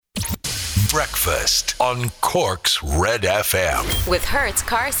Breakfast on Cork's Red FM. With Hertz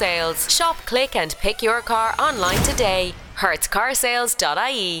Car Sales. Shop, click and pick your car online today.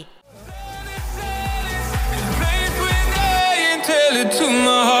 hertzcarsales.ie.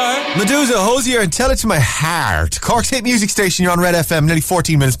 Medusa, Hosier, and Tell It to My Heart. Cork's hit music station, you're on Red FM, nearly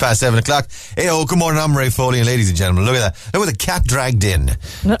 14 minutes past 7 o'clock. Hey, good morning, I'm Ray Foley, and ladies and gentlemen, look at that. Look at the cat dragged in.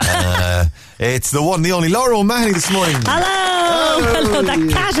 It's the one, the only Laura O'Mahony this morning. Hello, that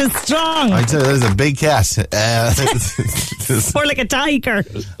cat is strong. I tell you, there's a big cat. More like a tiger.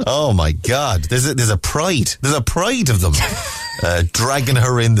 Oh my God, there's a pride. There's a pride of them. Dragging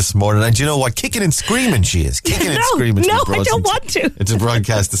her in this morning, and you know what? Kicking and screaming she is. Kicking and screaming. No, I don't want to. It's a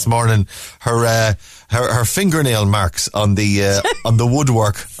broadcast this morning. Her fingernail marks on the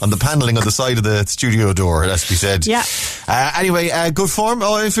woodwork, on the panelling on the side of the studio door, as we said. Yeah. Anyway, good form.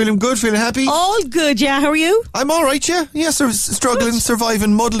 Oh, I'm feeling good, feeling happy. All good, yeah. How are you? I'm all right, yeah. Yeah, struggling,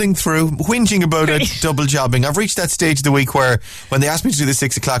 surviving, muddling through, whinging about it, double jobbing. I've reached that stage of the week where when they asked me to do the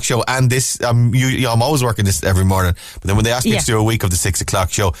 6 o'clock show, and this, I'm always working this every morning, but then when they asked me to do a week of the 6 o'clock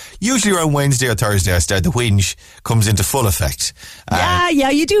show, usually around Wednesday or Thursday, the whinge comes into full effect. Yeah,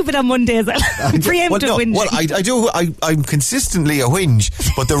 you do, but on Monday as well. Preemptive whinging. Well, I do. I'm consistently a whinge,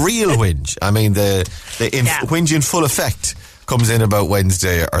 but the real whinge, I mean, the whinge in full effect comes in about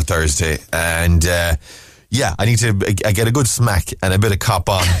Wednesday or Thursday, and I need to get a good smack and a bit of cop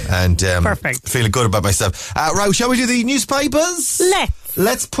on, and perfect. Feeling good about myself. Right, shall we do the newspapers?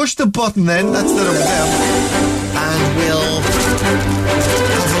 Let's push the button then. That's the number, and we'll have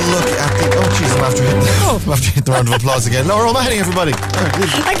a look at the. Oh, jeez, I'm after hitting the round of applause again. Laura O'Mahony, everybody.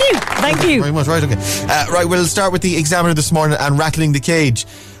 Thank you. Very much. Right, okay. Right, we'll start with the Examiner this morning and rattling the cage.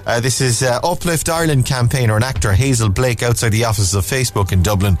 This is Uplift Ireland campaigner and actor Hazel Blake outside the offices of Facebook in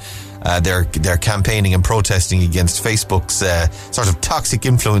Dublin. They're campaigning and protesting against Facebook's sort of toxic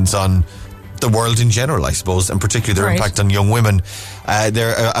influence on the world in general, I suppose, and particularly their impact on young women.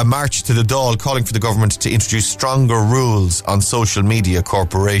 They're a march to the Dáil calling for the government to introduce stronger rules on social media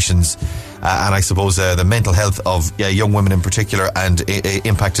corporations and I suppose the mental health of young women in particular, and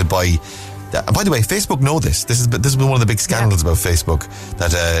impacted by. By the way, Facebook know this. This has been one of the big scandals about Facebook,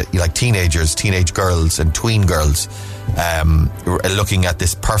 that like teenage girls and tween girls looking at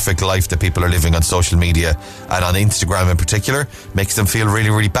this perfect life that people are living on social media and on Instagram in particular makes them feel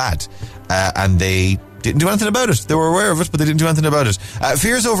really, really bad. And they didn't do anything about it. They were aware of it, but they didn't do anything about it.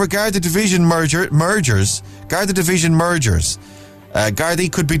 Fears over Garda Division mergers. Gardaí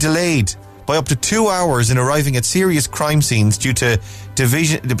could be delayed by up to 2 hours in arriving at serious crime scenes due to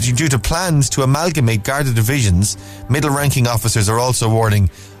plans to amalgamate Garda divisions. Middle-ranking officers are also warning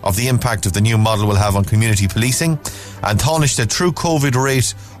of the impact of the new model will have on community policing. And Tánaiste said true COVID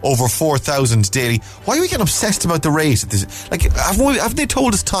rate over 4,000 daily. Why are we getting obsessed about the rate? Haven't they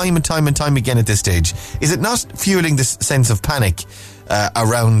told us time and time and time again at this stage? Is it not fueling this sense of panic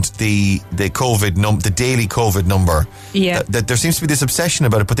around the COVID the daily COVID number? Yeah. That there seems to be this obsession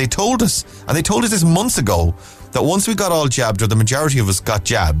about it, but they told us this months ago, that once we got all jabbed, or the majority of us got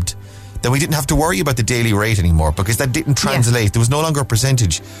jabbed, then we didn't have to worry about the daily rate anymore, because that didn't translate. Yeah. There was no longer a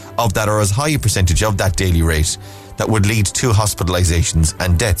percentage of that, or as high a percentage of that daily rate that would lead to hospitalisations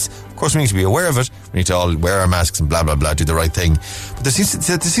and deaths. Of course, we need to be aware of it. We need to all wear our masks and blah, blah, blah, do the right thing. But there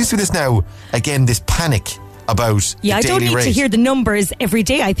seems to be this now, again, this panic about the daily rate. I don't need to hear the numbers every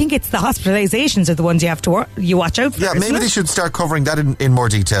day. I think it's the hospitalisations are the ones you have to you watch out for. Yeah, maybe they should start covering that in more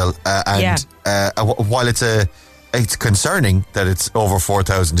detail. While it's concerning that it's over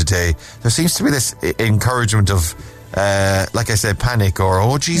 4,000 a day, there seems to be this encouragement of, like I said, panic or,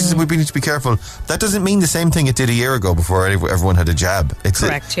 oh Jesus, we need to be careful. That doesn't mean the same thing it did a year ago before everyone had a jab. It's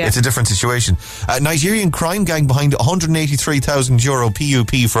It's a different situation. Nigerian crime gang behind €183,000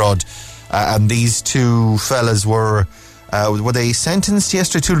 PUP fraud. And these two fellas were they sentenced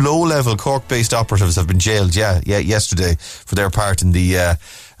yesterday? Two low-level Cork-based operatives have been jailed, yesterday for their part in the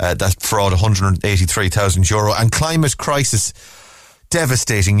that fraud, €183,000. And climate crisis,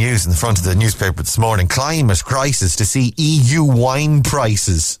 devastating news in the front of the newspaper this morning. Climate crisis to see EU wine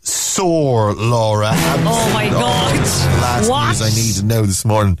prices soar, Laura. Oh my God. Last news I need to know this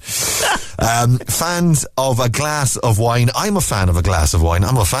morning. Fans of a glass of wine. I'm a fan of a glass of wine.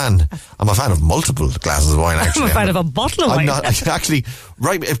 I'm a fan of multiple glasses of wine, actually. I'm a fan of a bottle of wine. I'm not, actually,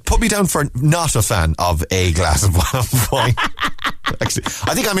 right, put me down for not a fan of a glass of wine. Actually,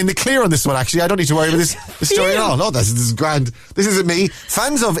 I think I'm in the clear on this one, actually. I don't need to worry about this story at all. No, this is grand. This isn't me.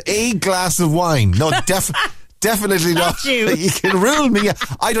 Fans of a glass of wine. No, definitely not. You can rule me.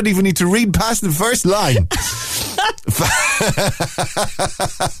 I don't even need to read past the first line.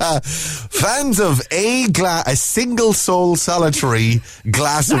 Fans of a single soul solitary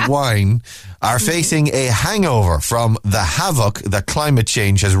glass of wine are facing a hangover from the havoc that climate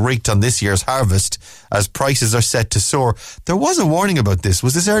change has wreaked on this year's harvest as prices are set to soar. There was a warning about this.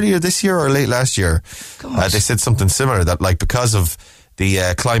 Was this earlier this year or late last year? They said something similar, that like because of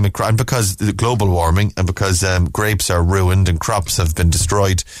the climate and because the global warming and because grapes are ruined and crops have been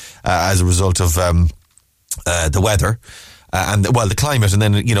destroyed as a result of the weather. The climate, and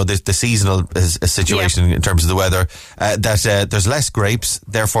then the seasonal situation in terms of the weather. That there's less grapes,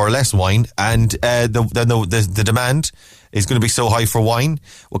 therefore less wine, and the demand is going to be so high for wine.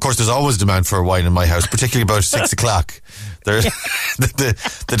 Well, of course, there's always demand for wine in my house, particularly about 6 o'clock.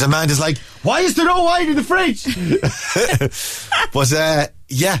 The demand is like, why is there no wine in the fridge? But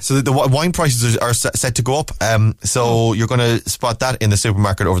so the wine prices are set to go up. So you're going to spot that in the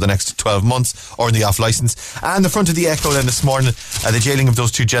supermarket over the next 12 months, or in the off licence. And the front of the Echo then this morning, the jailing of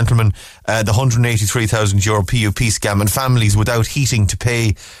those two gentlemen, the €183,000 PUP scam, and families without heating to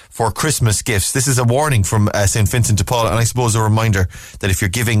pay for Christmas gifts. This is a warning from St. Vincent de Paul, and I suppose a reminder that if you're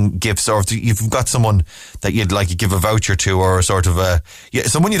giving gifts, or if you've got someone that you'd like to give a voucher to, or a sort of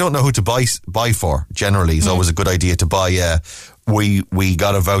someone you don't know who to buy for, generally is always a good idea to buy. We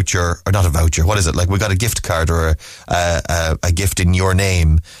got a voucher, or not a voucher, what is it? Like, we got a gift card or a gift in your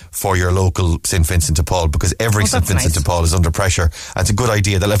name for your local St. Vincent de Paul, because every St. Vincent de Paul is under pressure. And it's a good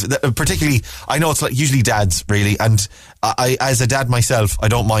idea that particularly, I know it's like usually dads, really, and I as a dad myself, I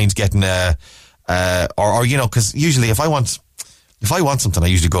don't mind getting because usually if I want something, I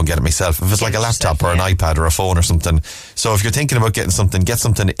usually go and get it myself. If it's like a laptop or an iPad or a phone or something. So if you're thinking about getting something, get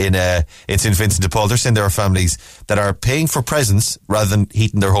something in St. Vincent de Paul. They're saying there are families that are paying for presents rather than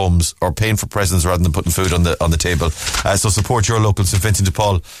heating their homes, or paying for presents rather than putting food on the table. So support your local St. Vincent de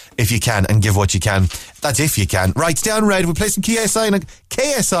Paul if you can, and give what you can. That's if you can. Right, stay on Red. We'll play some KSI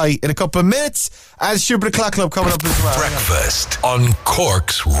in a couple of minutes. As Super Clock Club coming up as well. Breakfast on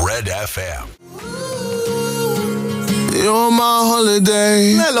Cork's Red FM. You're my holiday.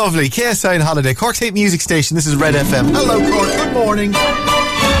 Isn't that lovely? KSI and Holiday, Cork's hit music station. This is Red FM. Hello, Cork. Good morning.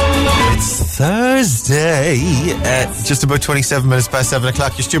 It's Thursday. Just about 27 minutes past 7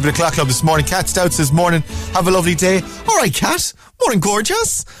 o'clock. Your Stupid O'Clock Club this morning. Kat Stout says, morning. Have a lovely day. All right, Kat. Morning,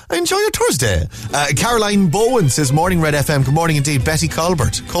 gorgeous. Enjoy your Thursday. Caroline Bowen says, morning, Red FM. Good morning indeed. Betty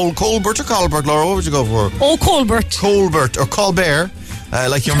Colbert. Colbert or Colbert, Laura? What would you go for? Oh, Colbert. Colbert or Colbert.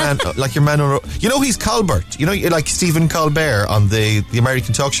 Like your man, you know he's Colbert. You know, like Stephen Colbert on the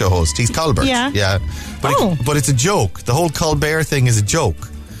American talk show host. He's Colbert. Yeah. But it's a joke. The whole Colbert thing is a joke.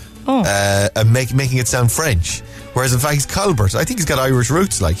 Making it sound French. Whereas in fact he's Colbert. I think he's got Irish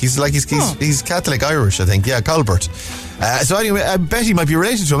roots. He's Catholic Irish, I think. Yeah, Colbert. So anyway, Betty might be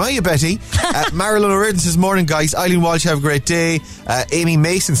related to him. Are you, Betty? Marilyn O'Riordan says, morning, guys. Eileen Walsh, have a great day. Amy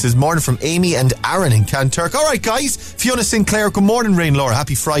Mason says, morning from Amy and Aaron in Canturk. All right, guys. Fiona Sinclair, good morning, Rain Laura.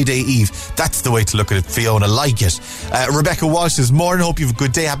 Happy Friday Eve. That's the way to look at it, Fiona. Like it. Rebecca Walsh says, morning. Hope you have a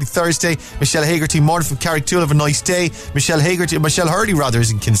good day. Happy Thursday. Michelle Hagerty, morning from Carricktool. Have a nice day. Michelle Hurley,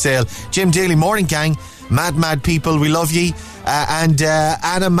 is in Kinsale. Jim Daly, morning, gang. Mad people, we love ye. And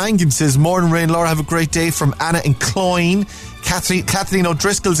Anna Mangan says, morning, Rain Laura, have a great day, from Anna in Cloyne. Kathleen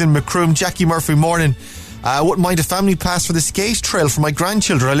O'Driscoll's in Macroom. Jackie Murphy, morning. Wouldn't mind a family pass for the skate trail for my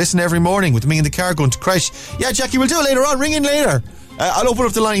grandchildren. I listen every morning with me in the car going to creche. Yeah, Jackie, we'll do it later on. Ring in later. I'll open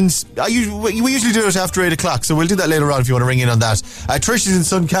up the lines. We usually do it after 8 o'clock, so we'll do that later on if you want to ring in on that. Trish is in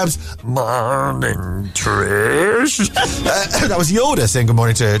Sun Cabs. Morning, Trish. That was Yoda saying good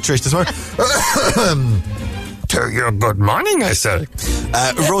morning to Trish this morning. To your good morning, I said.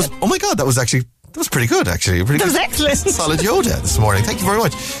 Rose, oh my God, that was pretty good, actually. That was excellent. Solid Yoda this morning. Thank you very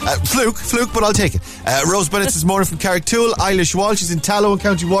much. Fluke, but I'll take it. Rose Bennett this morning from Carricktool. Eilish Walsh is in Tallow in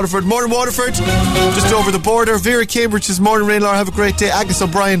County Waterford. Morning, Waterford. Just over the border. Vera Cambridge says, morning, Rain Laura, have a great day. Agnes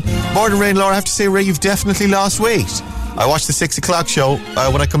O'Brien, morning, Rain Laura. I have to say, Ray, you've definitely lost weight. I watched the 6 o'clock show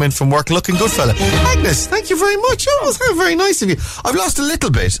when I come in from work. Looking good, fella. Agnes, thank you very much. Oh, that was very nice of you. I've lost a little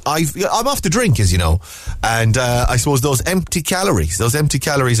bit. I'm off the drink, as you know. And I suppose those empty calories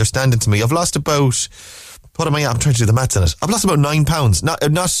are standing to me. I've lost about... What am I? I'm trying to do the maths on it. I've lost about £9. Not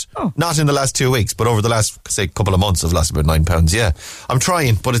in the last 2 weeks, but over the last, say, couple of months, I've lost about £9. Yeah, I'm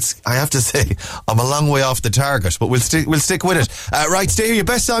trying, but I have to say, I'm a long way off the target. But we'll stick with it. Right, stay here. Your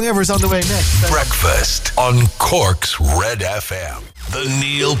best song ever is on the way next. Breakfast on Cork's Red FM. The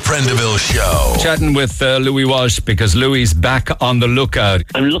Neil Prendeville Show. Chatting with Louis Walsh because Louis back on the lookout.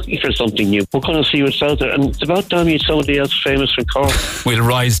 I'm looking for something new. We're going to see what's out there, and it's about damn you somebody else famous from Cork. We'll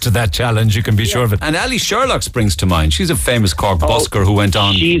rise to that challenge, you can be sure of it. And Ali Sherlock Sherlock springs to mind. She's a famous Cork busker who went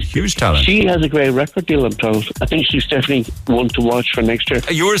on. Huge talent. She has a great record deal, I'm told. I think she's definitely one to watch for next year.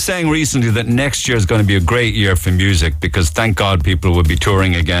 You were saying recently that next year is going to be a great year for music because thank God people will be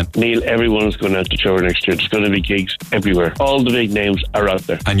touring again. Neil, everyone's going out to tour next year. There's going to be gigs everywhere. All the big names are out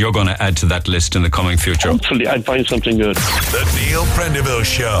there. And you're going to add to that list in the coming future. Hopefully, I'd find something good. The Neil Prendeville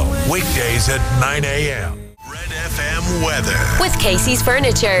Show, weekdays at 9 a.m. Red FM weather. With Casey's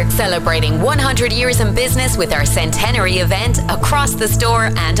Furniture, celebrating 100 years in business with our centenary event across the store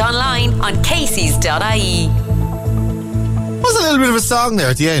and online on caseys.ie. Was a little bit of a song there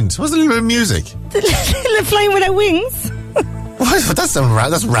at the end. Was a little bit of music. Little Flying Without Wings. What? That's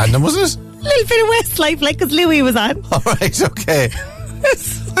random, wasn't it? A little bit of Westlife, like because Louis was on. All right, okay. I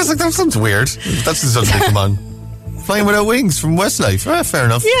was like, that sounds weird. That's just something. Come on, Flying Without Wings from Westlife. Fair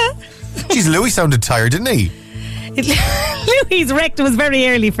enough. Yeah. Jeez, Louis sounded tired, didn't he? Louis's rectum was very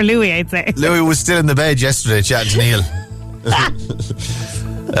early for Louis, I'd say. Louis was still in the bed yesterday chatting to Neil.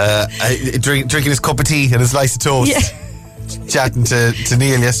 Drinking his cup of tea and his slice of toast. Yeah. Chatting to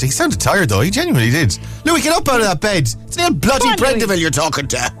Neil yesterday. He sounded tired though. He genuinely did. Louis, get up out of that bed. It's Neil bloody Prendeville you're talking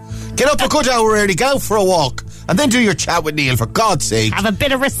to. Get up a good hour early, go for a walk, and then do your chat with Neil, for God's sake. Have a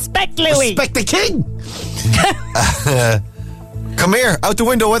bit of respect, Louis. Respect the king. Come here, out the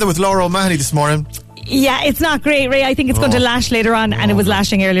window weather with Laura O'Mahony this morning. Yeah, it's not great, Ray. I think it's going to lash later on, and it was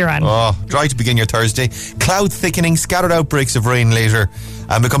lashing earlier on. Dry to begin your Thursday. Cloud thickening, scattered outbreaks of rain later,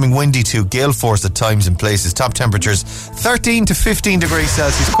 and becoming windy too. Gale force at times in places. Top temperatures 13 to 15 degrees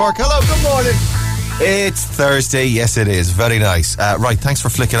Celsius. Cork, hello, good morning. It's Thursday, yes it is. Very nice. Right, thanks for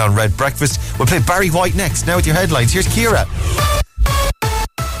flicking on Red Breakfast. We'll play Barry White next. Now with your headlines. Here's Ciara.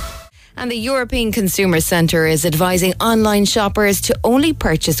 And the European Consumer Centre is advising online shoppers to only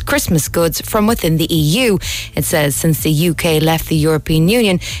purchase Christmas goods from within the EU. It says since the UK left the European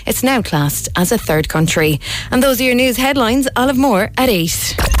Union, it's now classed as a third country. And those are your news headlines. I'll have more at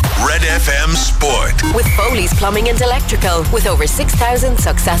 8. Red FM Sport. With Foley's Plumbing and Electrical, with over 6,000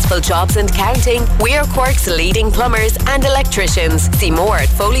 successful jobs and counting, we're Cork's leading plumbers and electricians. See more at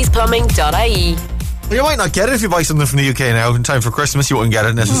foleysplumbing.ie. You might not get it if you buy something from the UK now in time for Christmas. You wouldn't get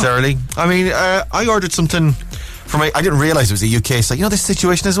it necessarily. I mean, I ordered something from I didn't realise it was a UK site. You know this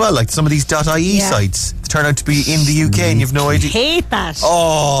situation as well, like some of these .ie sites turn out to be in the UK and you've no idea. Hate that.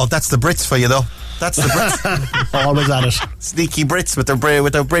 Oh, that's the Brits for you though. That's the Brits. Always at it. Sneaky Brits with their Brit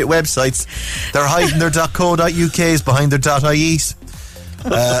websites. They're hiding their .co.uk's behind their .ies.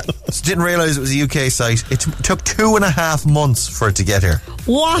 So didn't realise it was a UK site. It took 2.5 months for it to get here.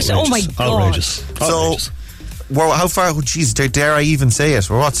 What? Outrageous. Oh my God. Outrageous. So, how far? Oh, geez, dare I even say it?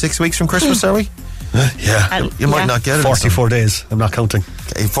 We're what, 6 weeks from Christmas, are we? Yeah. You might not get it. 44 days. I'm not counting.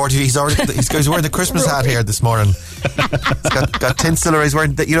 Okay, 40. He's wearing the Christmas hat here this morning. He's got tinsel, or he's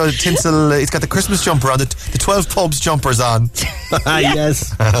wearing the tinsel. He's got the Christmas jumper on. The 12 pubs jumpers on. Yes.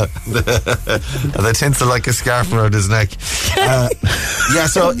 The tinsel like a scarf around his neck.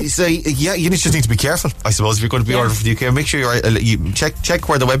 So you just need to be careful, I suppose, if you're going to be ordering from the UK. Make sure you check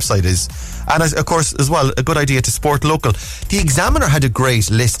where the website is, and of course as well, a good idea to support local. The Examiner had a great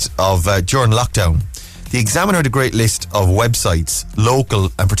list of during lockdown. The Examiner had a great list of websites,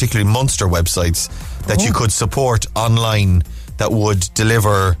 local and particularly Munster websites, that you could support online that would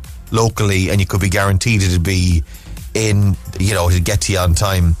deliver locally, and you could be guaranteed it'd be in, it'd get to you on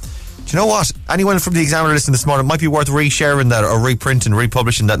time. Do you know what? Anyone from the Examiner listening this morning, it might be worth resharing that or reprinting,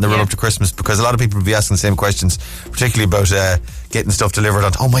 republishing that in the run up to Christmas, because a lot of people will be asking the same questions, particularly about getting stuff delivered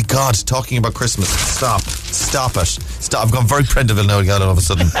on. Oh my God, talking about Christmas. Stop it. I've gone very Prendeville now again all of a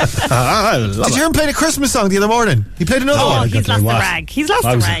sudden. Did you hear him play a Christmas song the other morning? He played another one. He's lost the rag. He's lost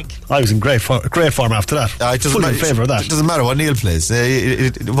the rag. I was in great form after that. Fully in favour of that. It doesn't matter what Neil plays.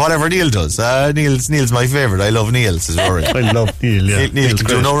 Whatever Neil does. Neil's my favourite. I love Neil, says Rory. I love Neil, yeah. Neil can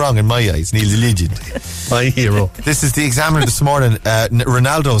do no wrong in my eyes. Neil's a legend. My hero. This is the Examiner this morning.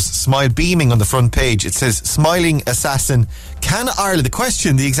 Ronaldo's smile beaming on the front page. It says, smiling assassin. Can Ireland, the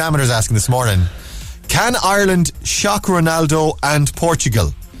question the Examiner's asking this morning, can Ireland shock Ronaldo and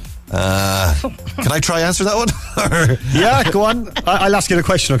Portugal? Can I try answer that one? Yeah, go on. I'll ask you the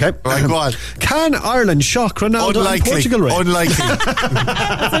question, okay? Right, go on. Can Ireland shock Ronaldo and Portugal? Ray? Unlikely.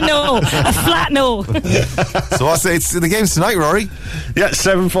 That's a no. A flat no. So it's the game's tonight, Rory. Yeah,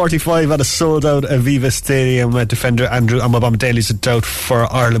 7:45 at a sold-out Aviva Stadium. Defender Andrew Amabamdale's a doubt for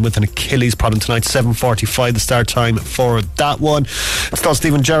Ireland with an Achilles problem tonight. 7:45 the start time for that one. Still,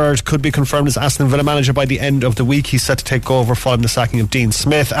 Stephen Gerrard could be confirmed as Aston Villa manager by the end of the week. He's set to take over following the sacking of Dean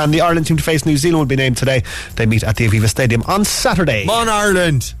Smith. And the Ireland team to face New Zealand will be named today. They meet at the Aviva Stadium on Saturday. Come on,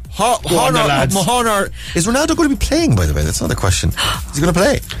 Ireland. Is Ronaldo going to be playing, by the way? That's not the question. Is he going to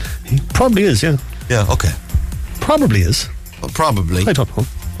play? He probably is, yeah. Yeah, okay. Probably is. Well, probably. I don't know.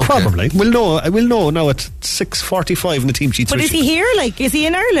 Okay. Probably. We'll know now at 6:45 in the team sheets. But is he here? Like, is he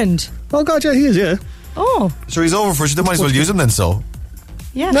in Ireland? Oh, God, yeah, he is, yeah. Oh. So he's over for it. They might as well use him then, so.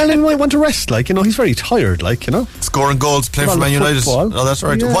 Yeah. Well, he might want to rest, like, he's very tired, like, Scoring goals, playing for Man United. Oh, that's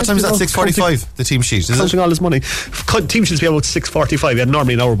right. Yeah, what time is that? 6:45, the team sheet, is counting it? all his money. Team sheets be about 6:45. Yeah,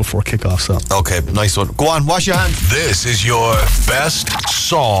 normally an hour before kick-off, so. Okay, nice one. Go on, wash your hands. This is your best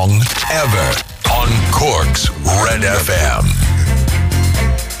song ever on Cork's Red FM.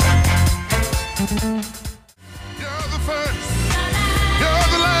 You're the first, you're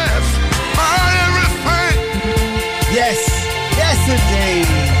the last, my everything. Yes, indeed.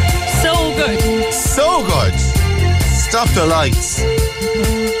 So good. So good. Stop the lights.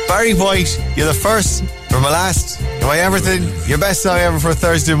 Barry White, you're the first, you're my last, you're my everything, your best song ever for a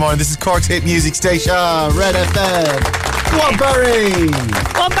Thursday morning. This is Cork's hit music station, Red FM. What Barry?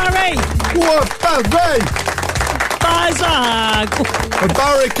 What Barry? What Barry? Barry,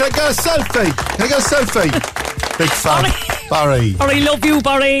 can I get a selfie? Big fan. Barry. Barry, love you,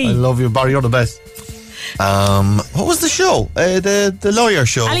 Barry. I love you, Barry, you're the best. What was the show? The lawyer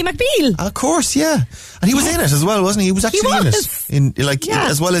show. Ally McBeal. Of course, yeah. And he was in it as well, wasn't he? He was actually in it.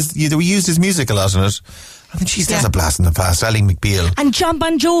 As well as we used his music a lot in it. I mean, she's there's a blast in the past. Ally McBeal. And John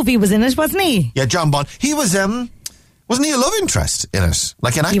Bon Jovi was in it, wasn't he? Yeah, John Bon. He was, wasn't he a love interest in it?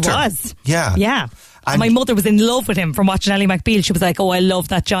 Like an actor? He was. Yeah. Yeah. And my mother was in love with him from watching Ally McBeal. She was like, oh, I love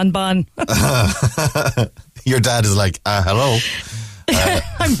that John Bon. Your dad is like, hello.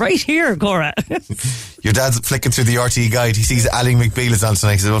 I'm right here, Cora. Your dad's flicking through the RTE guide. He sees Ally McBeal is on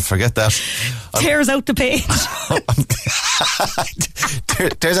tonight. He says, well, forget that. Tears out the page.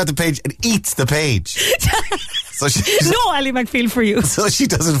 Tears out the page and eats the page. So no Ally McBeal for you. So she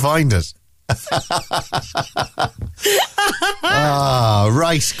doesn't find it.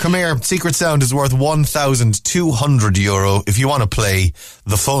 Right, come here. Secret Sound is worth €1,200 if you want to play.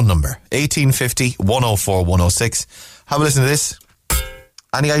 The phone number 1850 104 106. Have a listen to this.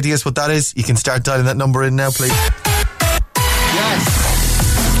 Any ideas what that is? You can start dialing that number in now, please. Yes.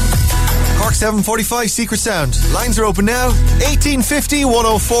 Cork 745 Secret Sound. Lines are open now. 1850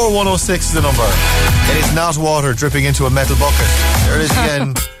 104 106 is the number. It is not water dripping into a metal bucket. There it is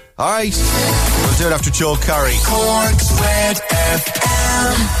again. All right, we'll do it after Joe Curry. Cork's Red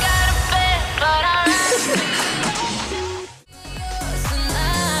FM.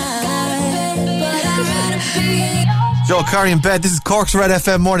 Joe Curry in bed. This is Cork's Red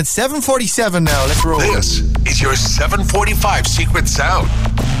FM morning. 7:47 now. Let's roll. This is your 7:45 Secret Sound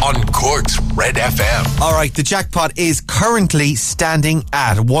on Cork's Red FM. All right, the jackpot is currently standing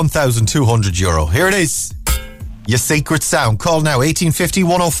at €1,200. Here it is. Your secret sound. Call now 1850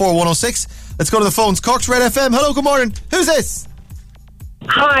 104 106. Let's go to the phones. Cork's Red FM. Hello, good morning. Who's this?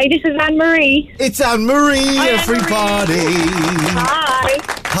 Hi, this is Anne-Marie. It's Anne-Marie, everybody. Hi.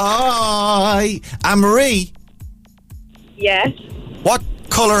 Hi. Anne-Marie. Yes. What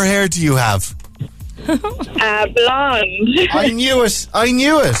colour hair do you have? Blonde. I knew it.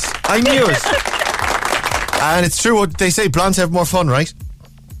 And it's true what they say, blondes have more fun, right?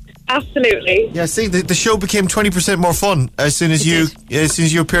 Absolutely. Yeah, see, the show became 20% more fun as soon as you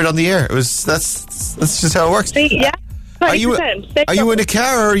appeared on the air. That's just how it works. See, yeah. 20%. Are you in a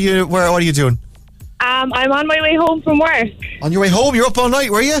car or what are you doing? I'm on my way home from work. On your way home? You're up all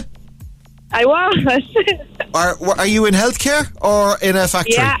night, were you? I was. Are you in healthcare or in a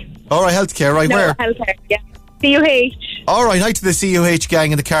factory? Yeah. All right, healthcare, right? No, Where? healthcare, yeah. CUH. All right, hi to the CUH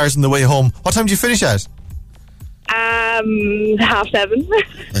gang in the cars on the way home. What time do you finish at? 7:30.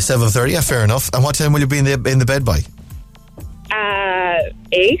 7:30. Yeah, fair enough. And what time will you be in the bed by?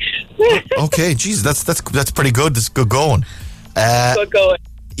 8. Okay, geez, that's pretty good. That's good going. Good going.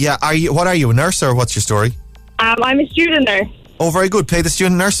 Yeah, what are you, a nurse or what's your story? I'm a student nurse. Oh, very good. Pay the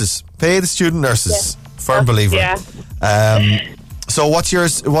student nurses. Yeah. Firm believer. Yeah. So what's your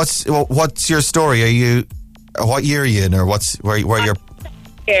story? What year are you in, or where you're?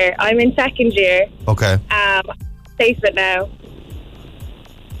 I'm in second year. Okay. Placement now.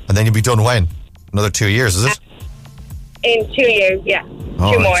 And then you'll be done when? Another 2 years, is it? In 2 years, yeah.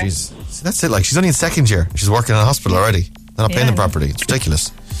 Oh, 2 more. Geez. See, that's it. Like, she's only in second year. She's working in a hospital already. They're not paying them properly. It's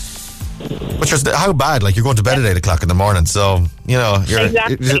ridiculous. But how bad? Like, you're going to bed at 8 o'clock in the morning, so you're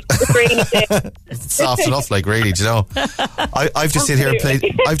exactly. it's soft enough. Like, really, do you know? I've just sit here and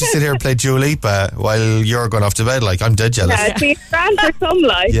play Dua Lipa while you're going off to bed. Like, I'm dead jealous. Yeah, it's grand for some,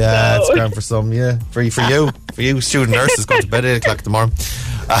 like. Yeah, so. it's grand for some. Yeah, for you, student nurses going to bed at 8 o'clock in the morning.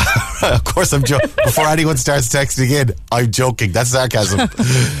 Of course, I'm joking. Before anyone starts texting in, I'm joking. That's sarcasm.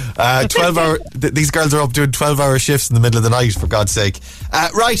 12-hour. These girls are up doing 12-hour shifts in the middle of the night, for God's sake.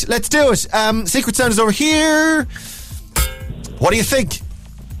 Right, let's do it. Secret sound is over here. What do you think?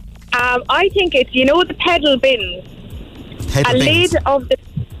 I think it's, the pedal bins. Lid of the,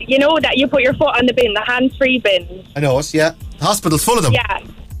 that you put your foot on the bin, the hands-free bin. I know it, yeah. The hospital's full of them.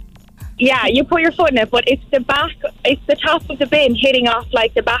 Yeah, you put your foot in it, but it's the top of the bin hitting off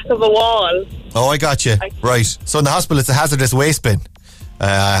like the back of a wall. Oh, I got you. Right. So in the hospital, it's a hazardous waste bin.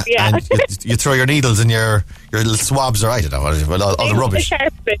 And you throw your needles and your little swabs, or I don't know, all the rubbish. The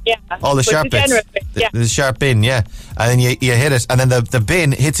sharp bin, yeah. All the sharp bits. The sharp bin, yeah. And then you hit it, and then the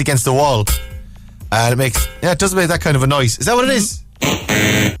bin hits against the wall. And it does make that kind of a noise. Is that what it is?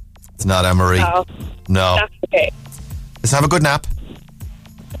 It's not, Anne-Marie. No. That's okay. Let's have a good nap.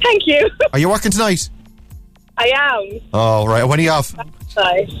 Thank you. Are you working tonight? I am. Oh, right. When are you off?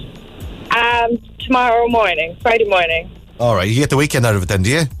 Nice. Tomorrow morning, Friday morning. All right. You get the weekend out of it then, do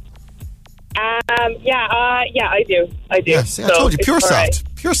you? Yeah, I do. Yeah, see, I told you, pure soft. Right.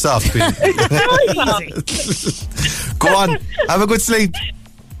 Pure soft. Go on. Have a good sleep.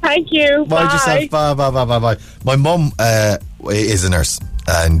 Thank you. Mind yourself. Bye. My mum is a nurse,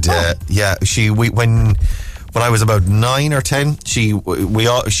 and when I was about 9 or 10, she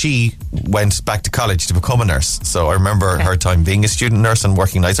went back to college to become a nurse. So I remember her time being a student nurse and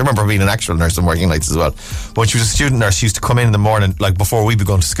working nights. I remember her being an actual nurse and working nights as well. When she was a student nurse, she used to come in the morning, like before we'd be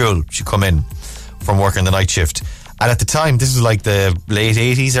going to school. She'd come in from working the night shift. And at the time, this was like the late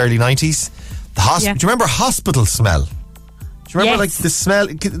 80s, early 90s. Do you remember hospital smell? Do you remember like the smell?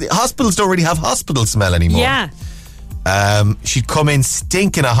 The hospitals don't really have hospital smell anymore. Yeah. She'd come in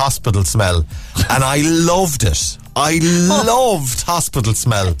stinking a hospital smell, and I loved it. I loved hospital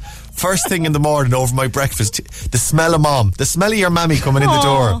smell. First thing in the morning over my breakfast, the smell of mom, the smell of your mammy coming in the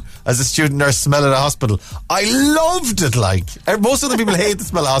door as a student nurse smelling a hospital. I loved it. Like most other people hate the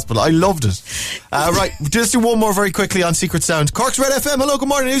smell of hospital. I loved it. Right, just do one more very quickly on Secret Sound. Cork's Red FM. Hello, good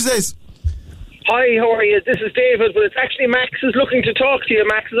morning. Who's this? Hi, how are you? This is David, but it's actually Max is looking to talk to you.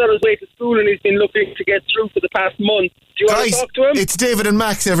 Max is on his way to school and he's been looking to get through for the past month. Do you want to talk to him? It's David and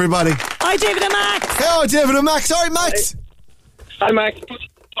Max, everybody. Hi, David and Max. Hello, David and Max. All right, Max. Hi, Max.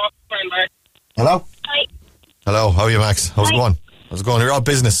 Hello. Hi. Hello, how are you, Max? How's it going? How's it going? You're all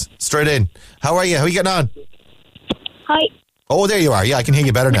business. Straight in. How are you? How are you getting on? Hi. Oh, there you are. Yeah, I can hear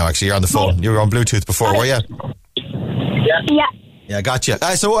you better now, actually. You're on the phone. You were on Bluetooth before, were you? Yeah. Yeah, gotcha.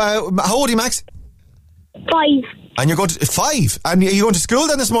 So, how old are you, Max? 5. And you're going to 5? And are you going to school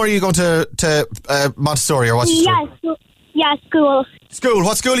then this morning? Or are you going to Montessori or what's your school? Yeah, school. School?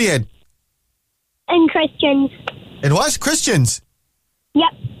 What school are you in? In Christians. In what? Christians?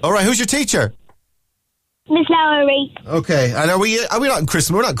 Yep. All right, who's your teacher? Miss Lowry. Okay, and are we not in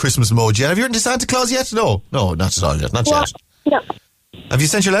Christmas? We're not in Christmas mode yet. Have you written to Santa Claus yet? No, not at all yet. Not yet. No. Have you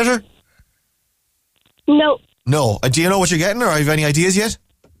sent your letter? No. No. Do you know what you're getting, or have you any ideas yet?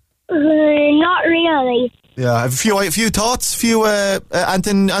 Not really. Yeah, a few thoughts,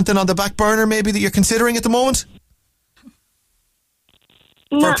 anything on the back burner maybe that you're considering at the moment?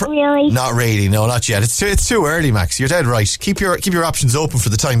 Not really. Not really, no, not yet. It's too early, Max. You're dead right. Keep your options open for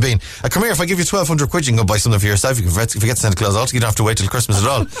the time being. Come here, if I give you 1,200 quid, you can go buy something for yourself. You can forget Santa Claus altogether. You don't have to wait till Christmas at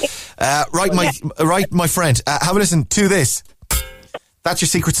all. My friend. Have a listen to this. That's your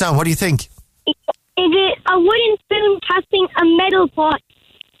secret sound. What do you think? Is it a wooden spoon tapping a metal pot?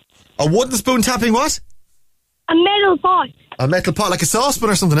 A wooden spoon tapping what? A metal pot. A metal pot, like a saucepan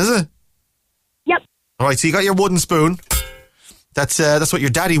or something, is it? Yep. All right, so you got your wooden spoon. That's what your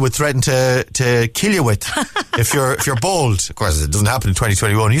daddy would threaten to kill you with if you're bold. Of course, it doesn't happen in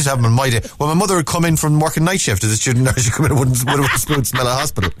 2021. You used to have them in my day. When my mother would come in from working night shift as a student nurse, she'd come in with a wooden spoon, smell a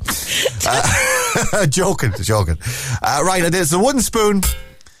hospital. Joking. Right, there's a wooden spoon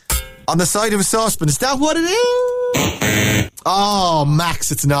on the side of a saucepan. Is that what it is? Oh,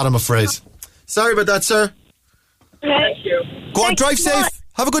 Max, it's not, I'm afraid. Sorry about that, sir. Thank you. Go on, drive safe.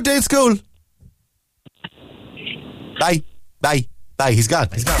 Have a good day at school. Bye. He's gone.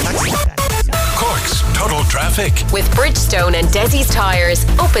 Cork's Total Traffic. With Bridgestone and Desi's Tyres.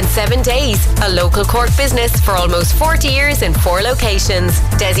 Open 7 days. A local Cork business for almost 40 years in 4 locations.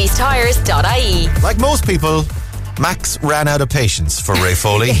 Desi'sTyres.ie. Like most people, Max ran out of patience for Ray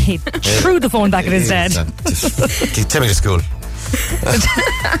Foley. He threw the phone back at his head. Take me to school.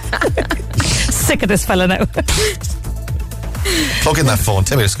 Sick of this fella now. Plug in that phone.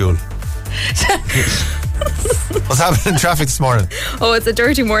 Take me to school. What's happening in traffic this morning? Oh, it's a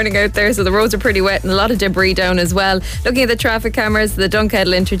dirty morning out there, so the roads are pretty wet and a lot of debris down as well. Looking at the traffic cameras, the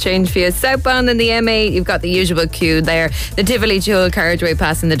Dunkettle interchange for you southbound in the M8, you've got the usual queue there. The Tivoli dual carriageway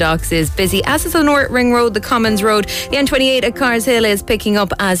passing the docks is busy, as is the North Ring Road, the Commons Road. The N28 at Cars Hill is picking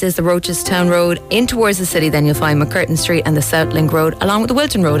up, as is the Rochestown Road. In towards the city, then you'll find McCurtain Street and the South Link Road, along with the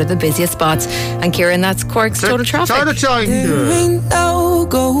Wilton Road, are the busiest spots. And Kieran, that's Cork's total traffic.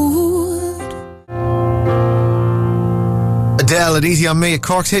 Adele and Easy on Me at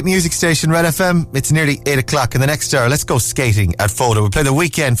Cork's hit music station Red FM. It's nearly 8 o'clock in the next hour. Let's go skating at Photo. We'll play the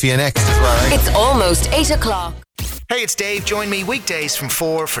weekend for you next as well, right? It's almost 8 o'clock. Hey, it's Dave. Join me weekdays from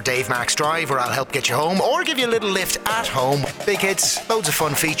 4 for Dave Max Drive, where I'll help get you home or give you a little lift at home. Big hits, loads of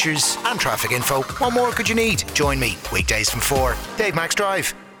fun features and traffic info. What more could you need? Join me weekdays from 4. Dave Max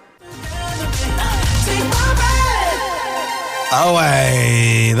Drive.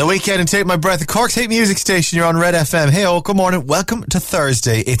 Away. The weekend and Take My Breath. Cork's hit music station. You're on Red FM. Hey, good morning. Welcome to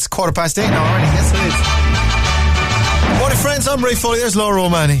Thursday. It's 8:15 now already. Yes, it is. Morning, friends. I'm Ray Foley. There's Laura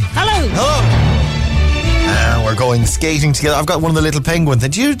O'Mahony. Hello. Hello. We're going skating together. I've got one of the little penguin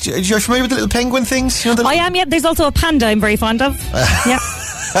things. You're familiar with the little penguin things? You know, I am, yeah. There's also a panda I'm very fond of. Yeah.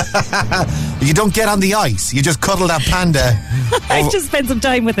 You don't get on the ice. You just cuddle that panda. I just spend some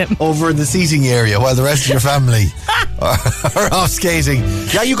time with him. Over in the seating area while the rest of your family are off skating.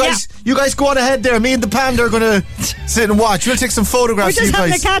 Yeah, you guys go on ahead there. Me and the panda are going to sit and watch. We'll take some photographs We're just of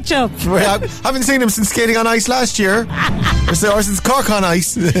you having guys. a catch up. I haven't seen him since skating on ice last year. or since Cork on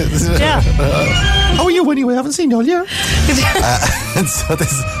ice. Yeah. How are you anyway? I haven't seen you all year. So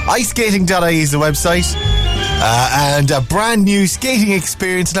this is iceskating.ie is the website. And a brand new skating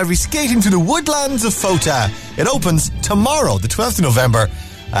experience, and I'll be skating through the woodlands of Fota. It opens tomorrow, the 12th of November,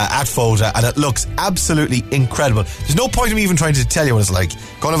 at Fota, and it looks absolutely incredible. There's no point in me even trying to tell you what it's like.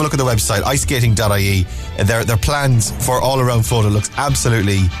 Go and have a look at the website, iceskating.ie. Their plans for all around Fota looks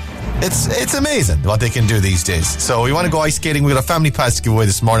absolutely... It's amazing what they can do these days. So we want to go ice skating. We've got a family pass to give away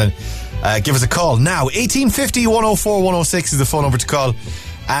this morning. Give us a call now. 1850 104 106 is the phone number to call.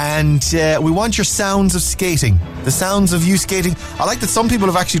 And we want your sounds of skating. The sounds of you skating. I like that some people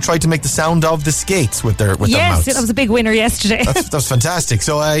have actually tried to make the sound of the skates with their mouths. Yes, that was a big winner yesterday. That's fantastic.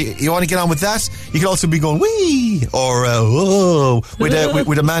 So you want to get on with that? You can also be going wee or whoa with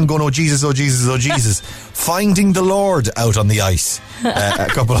a man going oh Jesus, oh Jesus, oh Jesus, finding the Lord out on the ice. A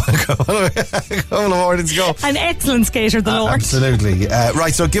couple of mornings ago. An excellent skater, the Lord. Absolutely.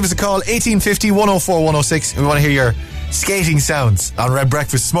 Right, so give us a call 1850 104 106. We want to hear your skating sounds on Red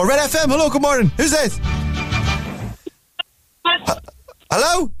Breakfast. More Red FM. Hello, good morning. Who's this?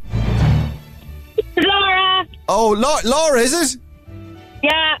 Hello? Laura. Oh, Laura, is it?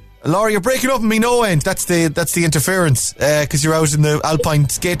 Yeah. Laura, you're breaking up on me no end. That's the interference because you're out in the Alpine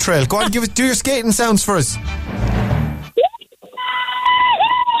skate trail. Go on, do your skating sounds for us.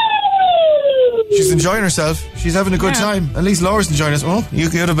 She's enjoying herself. She's having a good time. At least Laura's enjoying us. Oh, you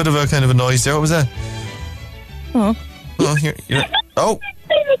had a bit of a kind of a noise there. What was that? Oh. Oh, oh.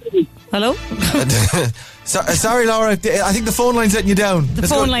 Hello? Sorry, Laura. I think the phone line's letting you down. Let's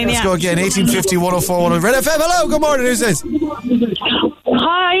go again. 1850 104 100. Red FM. Hello. Good morning. Who's this?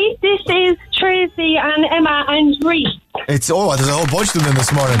 Hi, this is Tracy and Emma and Reese. There's a whole bunch of them in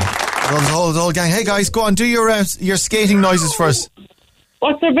this morning. There's a whole gang. Hey guys, go on. Do your skating noises for us.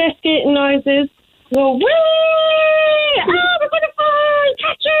 What's their best skating noises? Go wee! Oh, we're gonna fall!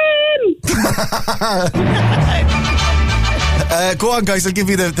 Catch him! Go on, guys. I'll give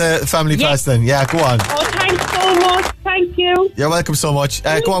you the family pass then. Yeah, go on. Oh, thanks so much. Thank you. You're welcome so much.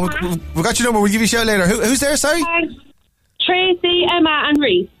 Go on. We've got your number. We'll give you a shout later. Who's there? Sorry. Thanks. Tracy, Emma, and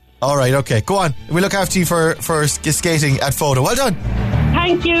Reese. All right. Okay. Go on. We look after you for skating at Photo. Well done.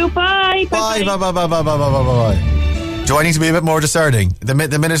 Thank you. Bye. Bye. Bye. Do I need to be a bit more discerning? The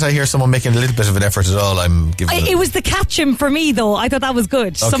minute I hear someone making a little bit of an effort at all, I'm giving it was the catch him for me, though. I thought that was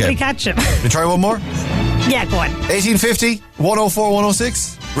good. Okay. Somebody catch him. You try one more? Yeah, go on. 1850 104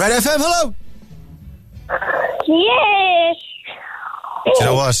 106. Red FM, hello. Yes. Do you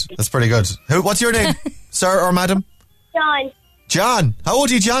know what? That's pretty good. What's your name, sir or madam? John. John. How old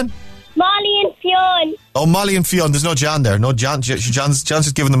are you, John? Molly and Fionn. Oh, Molly and Fionn. There's no John there. No John. John's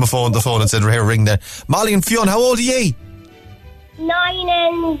just giving them the phone and said, here, ring there. Molly and Fionn, how old are ye? 9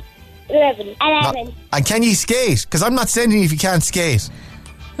 and 11. And can you skate? Because I'm not sending you if you can't skate.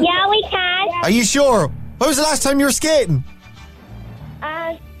 Yeah, we can. Are you sure? When was the last time you were skating? 2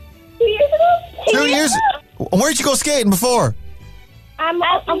 years ago. 2 years? And where'd you go skating before? I'm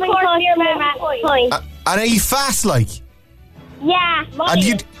up in Point. And are you fast, like? Yeah. And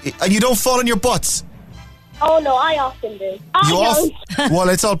you don't fall on your butts? Oh, no, I often do. Well,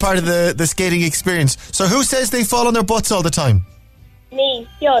 it's all part of the skating experience. So who says they fall on their butts all the time? Me,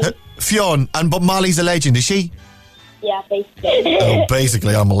 Fionn. Fionn. But Molly's a legend, is she? Yeah, basically.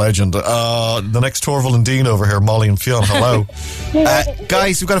 Basically, I'm a legend. The next Torval and Dean over here, Molly and Fionn. Hello.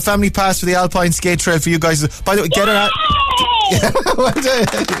 Guys, we've got a family pass for the Alpine Skate Trail for you guys. By the way, get her out.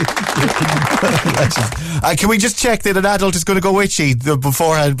 Can we just check that an adult is going to go with you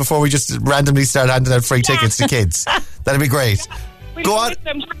beforehand before we just randomly start handing out free tickets to kids? That'd be great. Go on.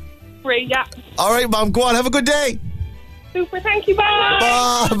 Free, yeah. All right, Mom. Go on. Have a good day. Super. Thank you.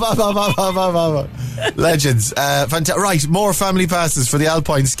 Bye. Bye. Legends. Fantastic. Right, more family passes for the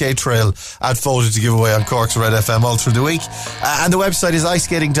Alpine Skate Trail at Folger to give away on Cork's Red FM all through the week. And the website is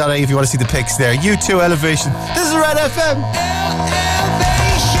iceskating.ie if you want to see the pics there. U2 Elevation. This is Red FM.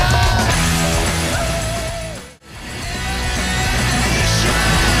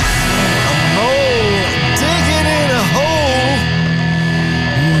 Digging in a hole,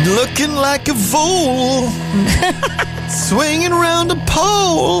 looking like a fool, swinging round a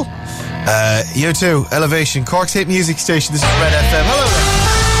pole. U2 Elevation, Cork's hit music station. This is Red FM. Hello there.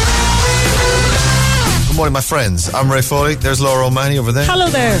 Good morning, my friends. I'm Ray Foley. There's Laura O'Mahony over there. Hello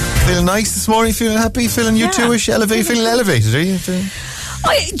there. Feeling nice this morning? Feeling happy? Feeling U2-ish? Feeling elevated? Are you? Do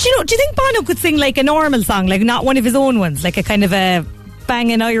you think Bono could sing like a normal song, like not one of his own ones, like a kind of a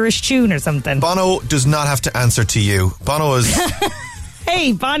banging Irish tune or something? Bono does not have to answer to you. Bono is...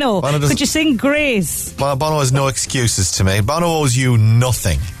 Hey, Bono could you sing Grace? Bono has no excuses to make. Bono owes you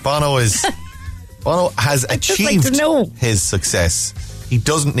nothing. Bono has achieved his success. He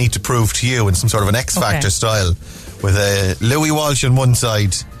doesn't need to prove to you in some sort of an X Factor style with a Louis Walsh on one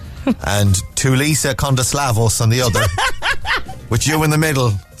side and Tulisa Kondaslavos on the other, with you in the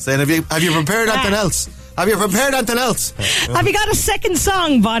middle saying, have you prepared anything else? Have you prepared anything else? Have you got a second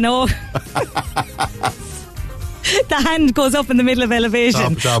song, Bono? The hand goes up in the middle of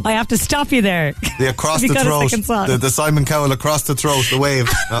Elevation. Stop. I have to stop you there. The across the throat. The Simon Cowell across the throat, the wave.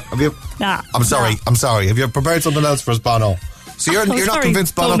 I'm sorry. Have you prepared something else for us, Bono? So you're not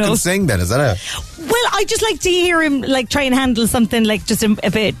convinced Bono can sing then, is that it? Well, I just like to hear him like try and handle something like just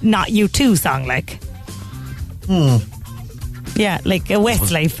a bit not U2 song like. Yeah, like a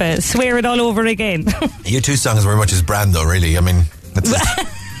Westlife, Swear It All Over Again. U2 song is very much his brand though, really. I mean,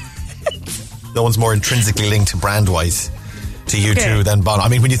 no one's more intrinsically linked brand-wise to U2 than Bono. I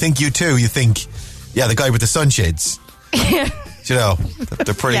mean, when you think U2, you think, the guy with the sunshades. You know,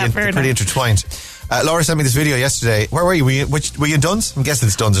 they're pretty intertwined. Laura sent me this video yesterday. Where were you? Were you in Duns? I'm guessing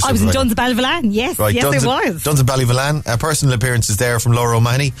it's Duns or something. I was in Duns of Ballyvillan, yes. Right, yes, it was. Duns of Ballyvillan. Personal appearances there from Laura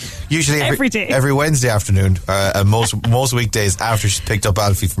O'Mahony. Usually every day. Every Wednesday afternoon. Most weekdays after she's picked up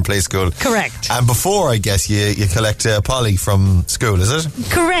Alfie from play school. Correct. And before, I guess, you collect Polly from school, is it?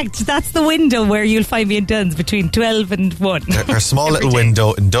 Correct. That's the window where you'll find me in Duns between 12 and 1. Her small little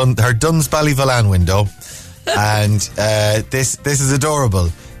window, in her Duns Ballyvillan window. And this is adorable.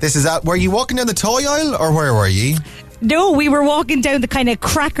 This is were you walking down the toy aisle or where were you? No, we were walking down the kind of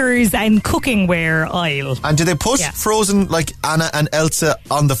crackers and cookingware aisle. And did they put frozen like Anna and Elsa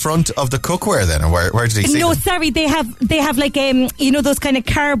on the front of the cookware then, or where did he see them? No, sorry, they have like those kind of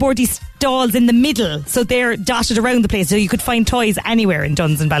cardboardy stalls in the middle, so they're dotted around the place, so you could find toys anywhere in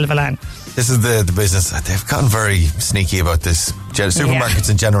Duns and Ballyvillan. This is the business. They've gotten very sneaky about this.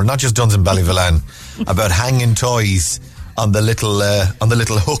 Supermarkets in general, not just Duns and Ballyvillan, about hanging toys on the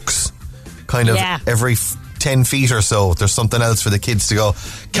little hooks, kind of every 10 feet or so. There's something else for the kids to go,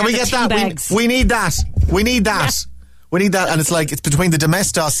 can we get that? We need that. We need that. We need that. And it's like, it's between the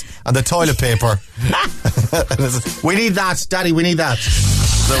Domestos and the toilet paper. We need that, Daddy, we need that.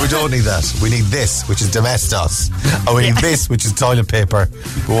 No, we don't need that. We need this, which is Domestos. And we need this, which is toilet paper.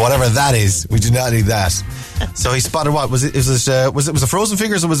 But whatever that is, we do not need that. So he spotted what? Was it a Frozen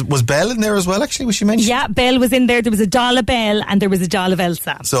Figures? Was Belle in there as well, actually? Was she mentioned? Yeah, Belle was in there. There was a doll of Belle and there was a doll of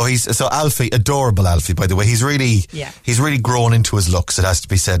Elsa. So Alfie, adorable Alfie, by the way. He's really grown into his looks, it has to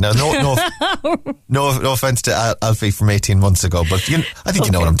be said. Now, no offence to Alfie from 18 months ago, but I think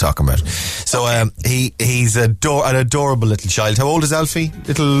you know what I'm talking about. So he's an adorable little child. How old is Alfie?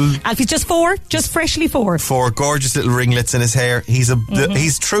 Alfie's just 4, just freshly 4. 4 gorgeous little ringlets in his hair.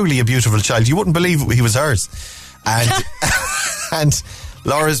 He's truly a beautiful child. You wouldn't believe he was hers. And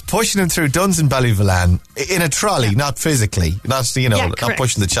Laura's pushing him through Duns and Ballyvillan in a trolley, not physically, not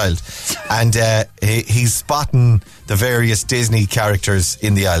pushing the child. And he's spotting the various Disney characters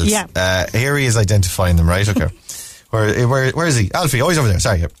in the aisles. Yeah. Here he is identifying them, right? Okay. Where is he? Alfie, he's over there.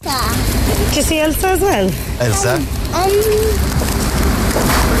 Sorry. Did you see Elsa as well? Elsa.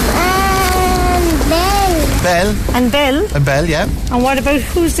 Belle. And Belle, yeah. And what about,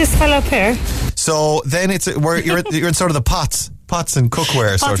 who's this fella up here? So then you're in sort of the pots and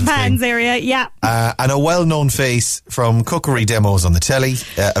cookware sort of pans thing. area, yeah. And a well-known face from cookery demos on the telly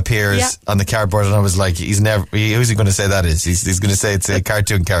appears on the cardboard, and I was like, who's he going to say that is? He's going to say it's a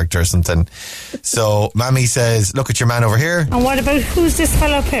cartoon character or something. So Mammy says, look at your man over here. And what about, who's this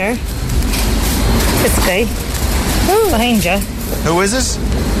fella up here? This guy. Behind you. Who is it?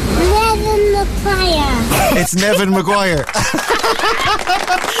 Nevin McGuire. It's Nevin McGuire. Go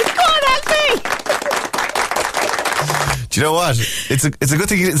on, help me. Do you know what? It's a good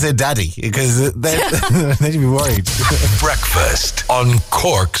thing you didn't say daddy, because then you'd be worried. Breakfast on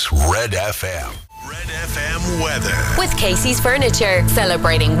Cork's Red FM. Red FM weather. With Casey's Furniture,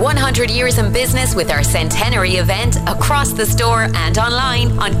 celebrating 100 years in business with our centenary event across the store and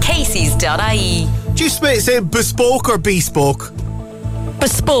online on caseys.ie. Do you say bespoke or bespoke?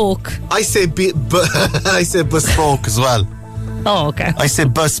 Bespoke. I say I say bespoke as well. Oh, okay. I say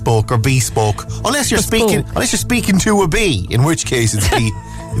bespoke or bespoke, unless you're speaking to a bee, in which case it's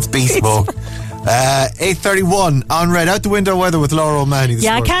bespoke. 8:31 on Red. Out the window weather with Laura O'Mahony this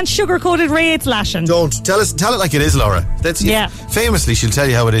morning. I can't sugarcoat it, Ray. It's lashing. Don't tell it like it is, Laura. Famously, she'll tell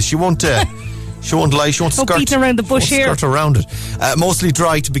you how it is. She won't. She won't lie. She won't skirt beating around the bush here. Skirt around it. Mostly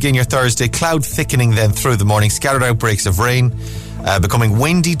dry to begin your Thursday. Cloud thickening then through the morning. Scattered outbreaks of rain. Becoming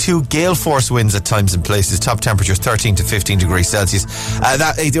windy too. Gale force winds at times in places. Top temperatures 13 to 15 degrees Celsius.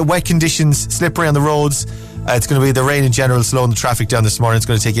 Wet conditions, slippery on the roads. It's going to be the rain in general slowing the traffic down this morning. It's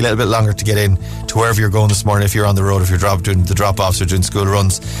going to take you a little bit longer to get in to wherever you're going this morning if you're on the road, if you're doing the drop-offs or doing school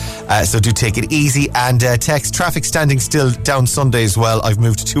runs. So do take it easy. And text, traffic standing still down Sunday as well. I've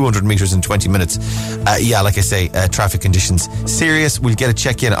moved 200 metres in 20 minutes. Like I say, traffic conditions serious. We'll get a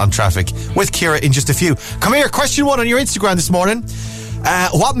check-in on traffic with Ciara in just a few. Come here, question 1 on your Instagram this morning.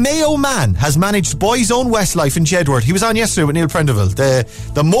 What Mayo man has managed Boys Own Westlife in Jedward? He was on yesterday with Neil Prendeville,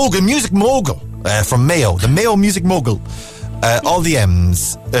 the mogul, music mogul from Mayo, the Mayo music mogul. All the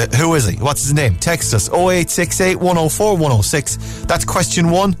M's. Who is he? What's his name? Text us 0868 104 106. That's question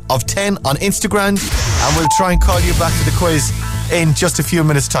 1 of 10 on Instagram, and we'll try and call you back to the quiz in just a few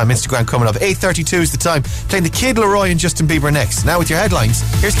minutes' time. Instagram coming up. 8:32 is the time. Playing the Kid Laroi and Justin Bieber next. Now with your headlines,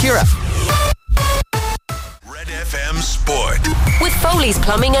 here's Ciara. FM Sport. With Foley's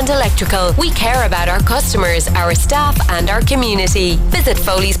Plumbing and Electrical, we care about our customers, our staff and our community. Visit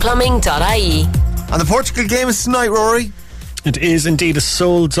foleysplumbing.ie. And the Portugal game is tonight, Rory. It is indeed a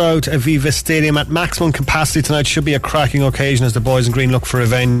sold-out Aviva Stadium at maximum capacity tonight. Should be a cracking occasion as the boys in green look for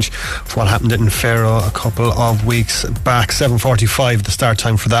revenge for what happened in Faro a couple of weeks back. 7:45 the start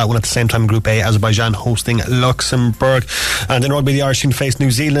time for that one. At the same time, Group A, Azerbaijan hosting Luxembourg. And in rugby, the Irish team face New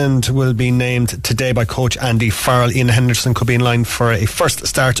Zealand will be named today by coach Andy Farrell. Ian Henderson could be in line for a first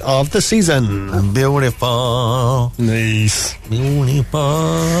start of the season. Beautiful. Nice. Beautiful.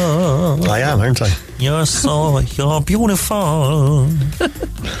 I am, aren't I? You're beautiful.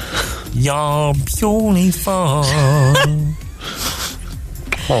 You're beautiful.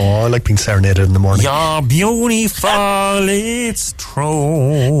 Oh, I like being serenaded in the morning. You're beautiful, it's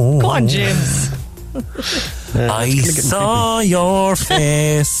true. Go on, James. I saw your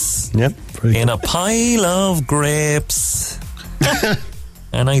face in a pile of grapes.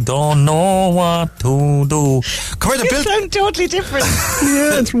 And I don't know what to do. Come here, You sound totally different.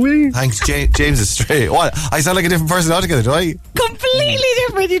 Yeah, it's weird. Thanks, James is straight. What? I sound like a different person altogether, do I? Completely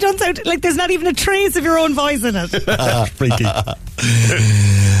different. You don't sound like there's not even a trace of your own voice in it. Freaky.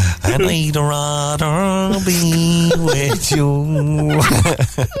 And I'd rather be with you. Who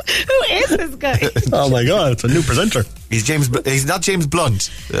is this guy? Oh my God, it's a new presenter. He's not James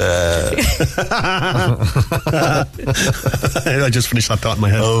Blunt. I just finished that thought in my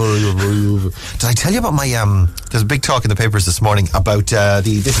head. Did I tell you about my there's a big talk in the papers this morning about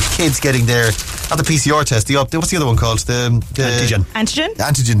the kids getting their, not the PCR test, what's the other one called? The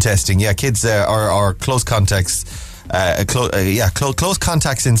antigen testing. Yeah, kids are close contacts. Close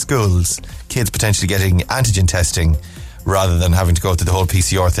contacts in schools. Kids potentially getting antigen testing rather than having to go through the whole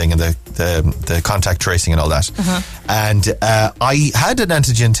PCR thing and the contact tracing and all that. And I had an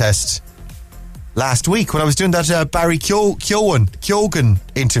antigen test last week when I was doing that Barry Keoghan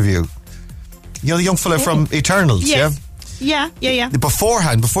interview. You know, the young fella from Eternals. Yes. Yeah.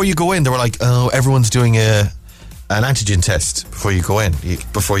 Beforehand, before you go in, they were like, "Oh, everyone's doing an antigen test before you go in,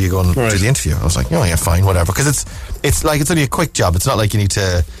 before you go and do the interview." I was like, "Oh yeah, fine, whatever," because it's like it's only a quick job. It's not like you need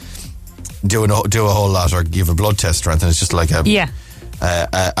to do a whole lot or give a blood test or anything. It's just like and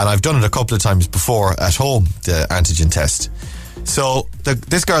I've done it a couple of times before at home, the antigen test. So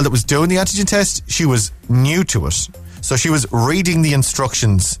this girl that was doing the antigen test, she was new to it, so she was reading the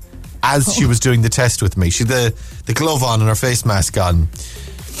instructions as she was doing the test with me. She had the glove on and her face mask on.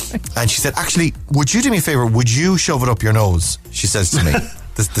 And she said, actually, would you do me a favour? Would you shove it up your nose? She says to me,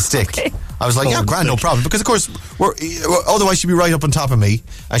 the stick. Okay. I was like, yeah, grand, no problem. Because, of course, otherwise she'd be right up on top of me.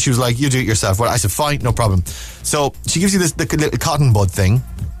 And she was like, you do it yourself. Well, I said, fine, no problem. So she gives you the little cotton bud thing.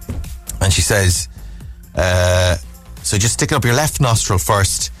 And she says, so just stick it up your left nostril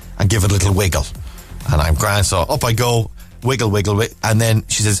first and give it a little wiggle. And I'm grand. So up I go, wiggle. And then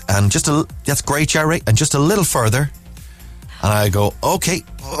she says, and that's great, Jerry. And just a little further. And I go, okay,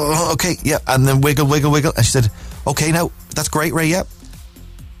 yeah. And then wiggle. And she said, okay, now, that's great, Ray, yeah.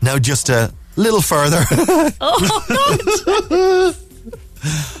 Now just a little further. Oh, God.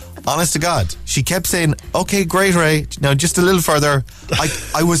 Honest to God. She kept saying, okay, great, Ray. Now just a little further.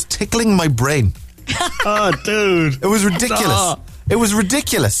 I was tickling my brain. Oh, dude. It was ridiculous. Oh. It was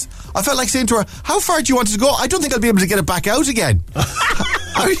ridiculous. I felt like saying to her, how far do you want it to go? I don't think I'll be able to get it back out again.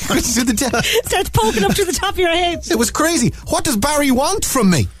 How are you going to do the Starts poking up to the top of your head. It was crazy. What does Barry want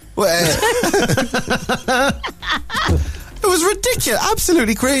from me? It was ridiculous.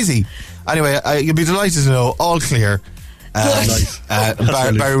 Absolutely crazy. Anyway, you'll be delighted to know, all clear.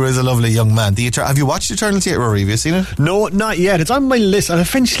 Barry was a lovely young man. Have you watched Eternals yet, Rory? Have you seen it? No, not yet. It's on my list. I'll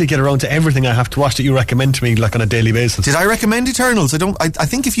eventually get around to everything I have to watch that you recommend to me, like on a daily basis. Did I recommend Eternals? I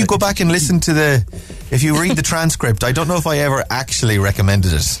think if you go back and listen to if you read the transcript, I don't know if I ever actually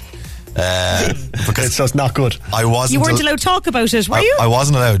recommended it. Because so it's not good. You weren't allowed to talk about it, were you? I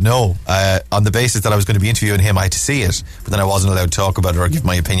wasn't allowed, no. On the basis that I was going to be interviewing him, I had to see it, but then I wasn't allowed to talk about it or give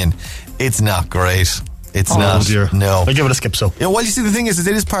my opinion. It's not great. It's not. Dear. No. I'll give it a skip, so. Yeah, well, you see, the thing is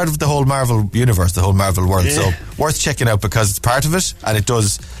it is part of the whole Marvel universe, the whole Marvel world, so worth checking out because it's part of it, and it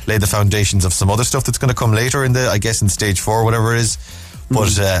does lay the foundations of some other stuff that's going to come later in stage 4, whatever it is.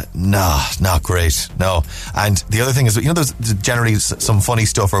 But not great. No. And the other thing is, there's generally some funny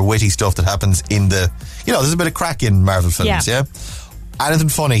stuff or witty stuff that happens in there's a bit of crack in Marvel films, yeah? Anything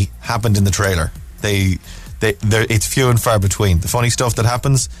funny happened in the trailer. It's few and far between. The funny stuff that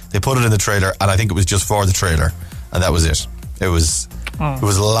happens, they put it in the trailer, and I think it was just for the trailer, and that was it. It was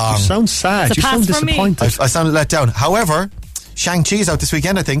long. You sound sad. You sound disappointed. I sounded let down. However, Shang-Chi's out this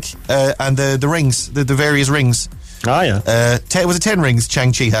weekend, I think, and the rings, the various rings. Ah, yeah. Was it 10 rings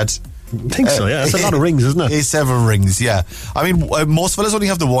Shang-Chi had? I think so, yeah. That's a lot of rings, isn't it? It's 7 rings, yeah. I mean, most fellas only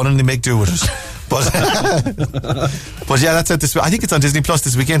have the one and they make do with it. But yeah, that's it this week. I think it's on Disney Plus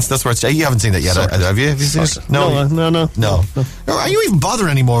this weekend, so that's where it's. You haven't seen that yet, have you? Have you seen it? No. Are you even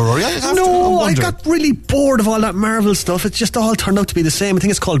bothering anymore, Rory? I got really bored of all that Marvel stuff. It's just all turned out to be the same. I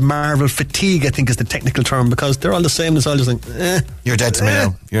think it's called Marvel fatigue, I think is the technical term, because they're all the same. It's all just like, You're dead to me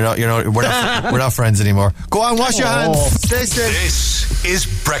now. We're not friends anymore. Go on, wash your hands. Stay safe. This is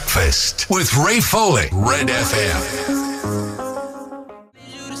Breakfast with Ray Foley, Red FM.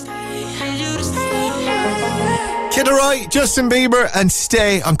 Kid Laroi, Justin Bieber, and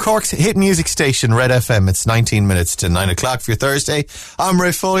Stay on Cork's hit music station, Red FM. It's 19 minutes to 9 o'clock for your Thursday. I'm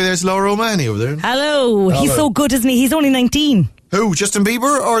Ray Foley. There's Laura O'Mahony over there. Hello. He's so good, isn't he? He's only 19. Who, Justin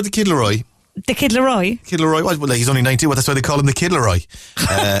Bieber or the Kid Laroi? The Kid Laroi. Kid Laroi? Well, he's only 19. Well, that's why they call him the Kid Laroi.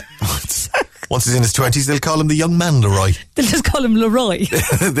 Once he's in his 20s, they'll call him the Young Man Laroi. They'll just call him Laroi.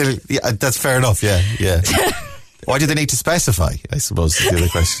 Yeah, that's fair enough, yeah. Why do they need to specify, I suppose, is the other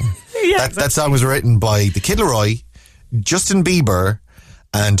question. That song was written by the Kid Laroi, Justin Bieber,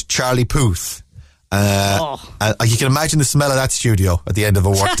 and Charlie Puth. You can imagine the smell of that studio at the end of a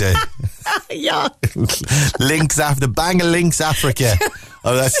work day. Yeah. The Bang of Links Africa.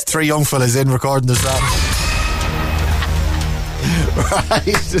 Oh, that's 3 young fellas in recording the song. Right,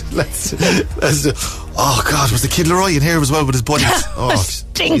 let's do. Oh God, was the Kid Laroi in here as well with his buddies? Oh,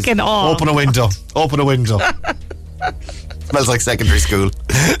 stinking off. Open a window. Smells like secondary school.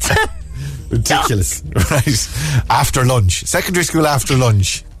 Ridiculous. Right. After lunch. Secondary school after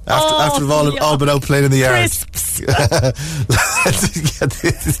lunch. After they've all been out playing in the yard. Crisps.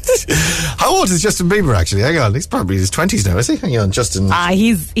 How old is Justin Bieber actually? Hang on, he's probably in his 20s now, is he? Hang on, Justin.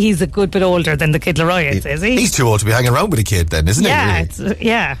 He's a good bit older than the Kid Laroi, is he? He's too old to be hanging around with a kid then, isn't he? Really?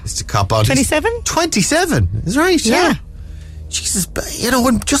 Yeah. It's to cop on. 27? 27, is right, yeah. Jesus,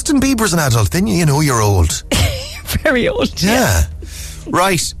 when Justin Bieber's an adult, then you know you're old. Very old, yeah.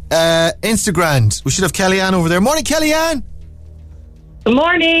 Right, Instagram. We should have Kellyanne over there. Morning, Kellyanne. Good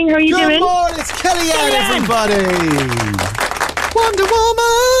morning. How are you doing? Good morning. It's Kellyanne, everybody. Wonder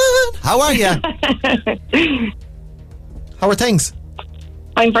Woman. How are you? How are things?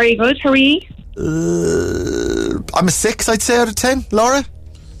 I'm very good. How are you? I'm a 6, I'd say, out of 10. Laura?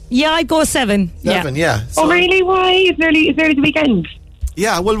 Yeah, I'd go a 7. 7, yeah. So, really? Why? It's nearly the weekend.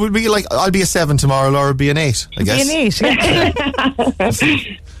 Yeah, well, I'll be a 7 tomorrow. Laura will be an 8, I guess. Be an 8,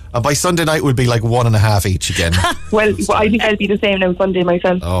 yeah. And by Sunday night, we'll be like 1.5 each again. Well, I think I'll be the same now Sunday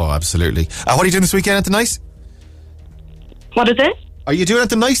myself. Oh, absolutely. What are you doing this weekend at the nice? What is it? Are you doing at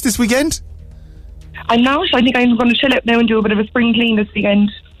the nice this weekend? I'm not. I think I'm going to chill out now and do a bit of a spring clean this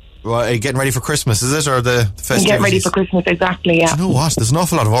weekend. Well, are you getting ready for Christmas, is it? Or the festivities? I'm getting ready for Christmas, exactly, yeah. Do you know what? There's an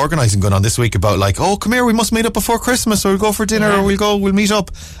awful lot of organising going on this week about like, oh, come here, we must meet up before Christmas, or we'll go for dinner, or we'll meet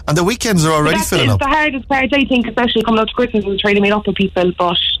up. And the weekends are already filling up. It's the hardest part, I think, especially coming up to Christmas and trying to meet up with people,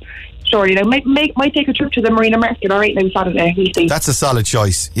 but sure, you know, might take a trip to the Marina Market, all right, now Saturday, we'll see. That's a solid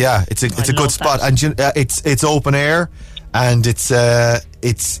choice, yeah. It's a good spot. And it's open air, and it's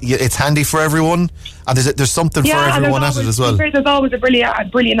handy for everyone, and there's something for everyone at it as well. There's always a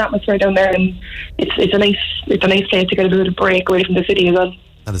brilliant atmosphere down there, and it's a nice place to get a bit of a break away from the city as well.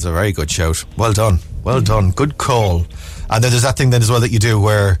 That is a very good shout. Well done, good call. And then there's that thing then as well that you do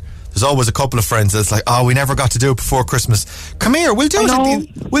where there's always a couple of friends that's like, oh, we never got to do it before Christmas. Come here, we'll do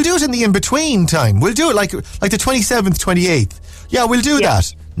it in the in between time. We'll do it like the 27th, 28th. Yeah, we'll do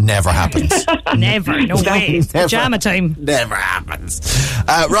that. Never happens. Never, no way. It's pajama time. Never happens.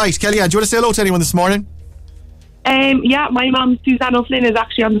 Right, Kellyanne, do you want to say hello to anyone this morning? Yeah, my mum, Suzanne O'Flynn, is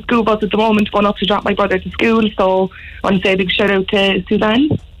actually on the school bus at the moment going up to drop my brother to school, so I want to say a big shout out to Suzanne.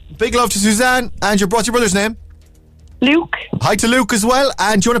 Big love to Suzanne. And what's your brother's name? Luke. Hi to Luke as well.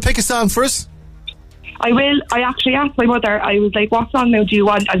 And do you want to pick a song for us? I will. I actually asked my mother, I was like, what song now do you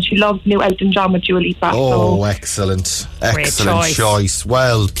want? And she loves new Elton John with Dua Lipa. Oh, excellent choice.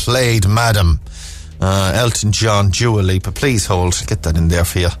 Well played, madam. Elton John, Dua Lipa. Please hold. Get that in there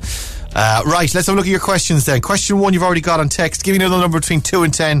for you. Right, let's have a look at your questions then. Question 1 you've already got on text. Give me another number between 2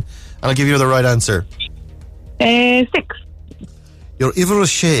 and 10, and I'll give you the right answer. 6. Your Yves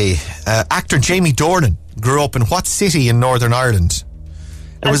Rocher, actor Jamie Dornan grew up in what city in Northern Ireland?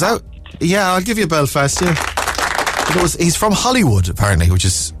 It was out. Yeah, I'll give you Belfast. Yeah, he's from Hollywood apparently, which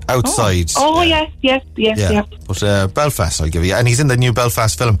is outside. Yes. But Belfast, I'll give you, and he's in the new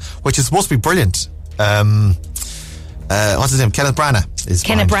Belfast film, which is supposed to be brilliant. What's his name? Kenneth Branagh is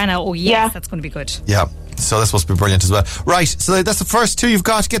Kenneth Branagh. Oh yes, that's going to be good. Yeah, so that's supposed to be brilliant as well. Right, so that's the first 2 you've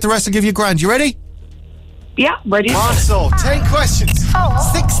got. Get the rest, I'll give you a grand. You ready? Yeah, ready. So 10 questions,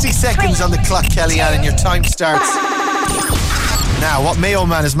 60 seconds on the clock, Kellyanne, and your time starts now. What Mayo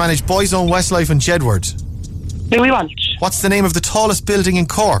man has managed Boyzone, Westlife and Jedward? Louis Walsh. What's the name of the tallest building in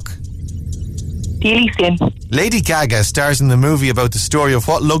Cork? The Elysian. Lady Gaga stars in the movie about the story of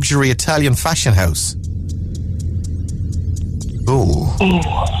what luxury Italian fashion house?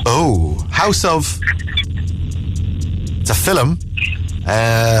 House of... It's a film.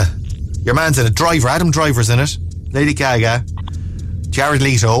 Your man's in it. Driver. Adam Driver's in it. Lady Gaga. Jared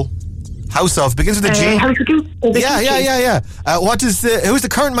Leto. House of... Begins with a G. House of Goose. Yeah. Who's the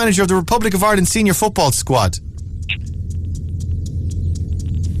current manager of the Republic of Ireland senior football squad?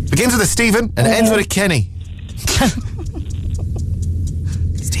 Begins with a Stephen and ends with a Kenny.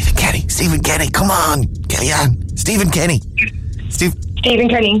 Stephen Kenny. Come on, Kellyanne. Stephen Kenny. Stephen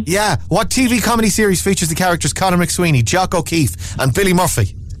Kenny. Yeah. What TV comedy series features the characters Conor McSweeney, Jock O'Keefe and Billy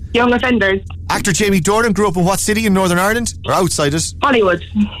Murphy? Young Offenders. Actor Jamie Dornan grew up in what city in Northern Ireland? Or outside it? Hollywood.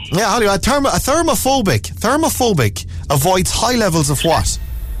 Yeah, Hollywood. A thermophobic avoids high levels of what?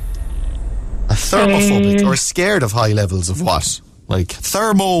 A thermophobic or scared of high levels of what? Like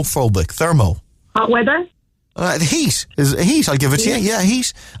thermophobic. Hot weather? The heat. I'll give it to you. Yeah,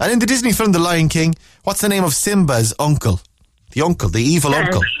 heat. And in the Disney film The Lion King, what's the name of Simba's uncle? The evil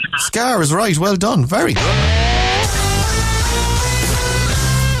uncle. Scar is right. Well done. Very good.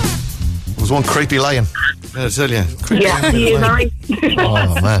 There was one creepy lion. I tell you. He is alright.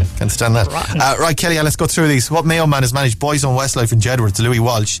 Oh man, can't stand that. Right, Kellyanne, let's go through these. What Mayo man has managed Boyzone, Westlife and Jedward? It's Louis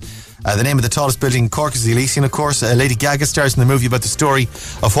Walsh. The name of the tallest building in Cork is the Elysian, of course. Lady Gaga stars in the movie about the story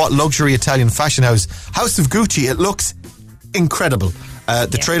of what luxury Italian fashion house? House of Gucci. It looks incredible.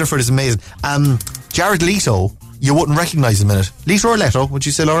 The trailer for it is amazing. Jared Leto, you wouldn't recognise him in it. Leto or Leto, would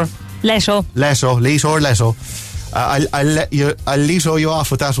you say, Laura? Leto. I'll Leto you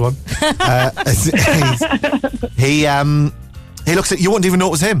off with that one. He looks. You wouldn't even know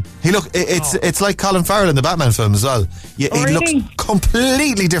it was him. It's like Colin Farrell in the Batman film as well. He looks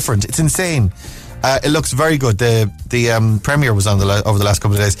completely different. It's insane. It looks very good. The premiere was on over the last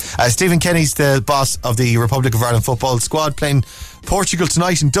couple of days. Stephen Kenny's the boss of the Republic of Ireland football squad, playing Portugal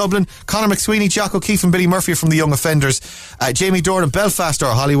tonight in Dublin. Conor McSweeney, Jock O'Keefe and Billy Murphy are from the Young Offenders. Jamie Dornan, Belfast or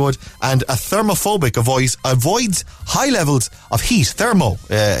Hollywood. And a thermophobic avoids high levels of heat.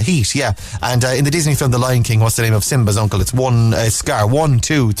 Heat, yeah. And in the Disney film The Lion King, what's the name of Simba's uncle? It's Scar. 1,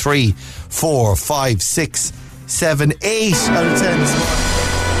 2, 3, 4, 5, 6, 7, 8 out of 10 this morning.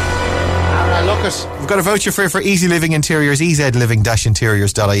 look it. We've got a voucher for Easy Living Interiors.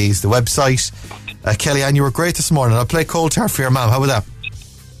 ezliving-interiors.ie is the website. Kellyanne, you were great this morning. I'll play Cold Tart for your mum. How about that?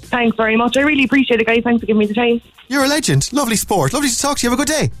 Thanks very much. I really appreciate it, guys. Thanks for giving me the time. You're a legend. Lovely sport. Lovely to talk to you. Have a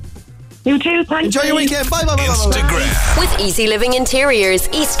good day. You too. Thanks. Enjoy your weekend. Bye, bye, bye, Instagram. With Easy Living Interiors,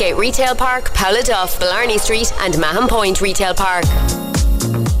 Eastgate Retail Park, Powladuff, Blarney Street and Mahon Point Retail Park.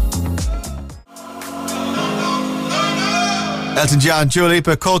 Elton John, Dua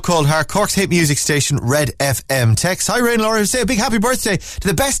Lipa, Cold Heart, Cork's hit music station, Red FM. Text, hi Ray and Laura, say a big happy birthday to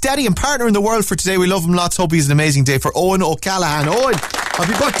the best daddy and partner in the world for today. We love him lots. Hope he's an amazing day for Owen O'Callaghan. Owen,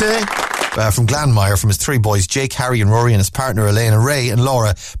 happy birthday. From Glanmire, from his three boys, Jake, Harry and Rory, and his partner Elaine, and Ray and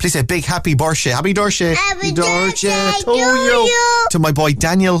Laura. Please say a big happy birthday. Happy birthday. Happy birthday to you. To my boy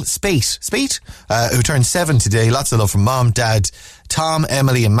Daniel Spate, who turned 7 today. Lots of love from Mom, Dad, Tom,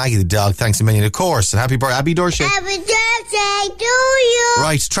 Emily and Maggie the dog. Thanks a million, of course. And happy birthday. Happy birthday to you.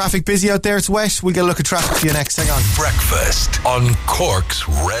 Right, traffic busy out there. It's wet. We'll get a look at traffic for you next. Hang on. Breakfast on Cork's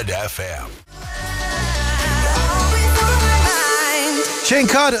Red FM. Shane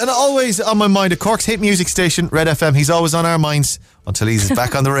Codd, and always on my mind, a Cork's hit music station, Red FM. He's always on our minds until he's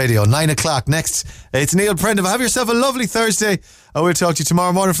back on the radio. 9 o'clock next. It's Neil Prendeville. Have yourself a lovely Thursday. I will talk to you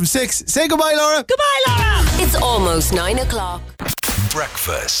tomorrow morning from 6. Say goodbye, Laura. Goodbye, Laura. It's almost 9 o'clock.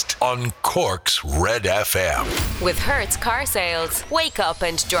 Breakfast on Cork's Red FM. With Hertz Car Sales. Wake up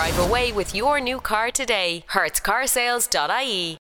and drive away with your new car today. hertzcarsales.ie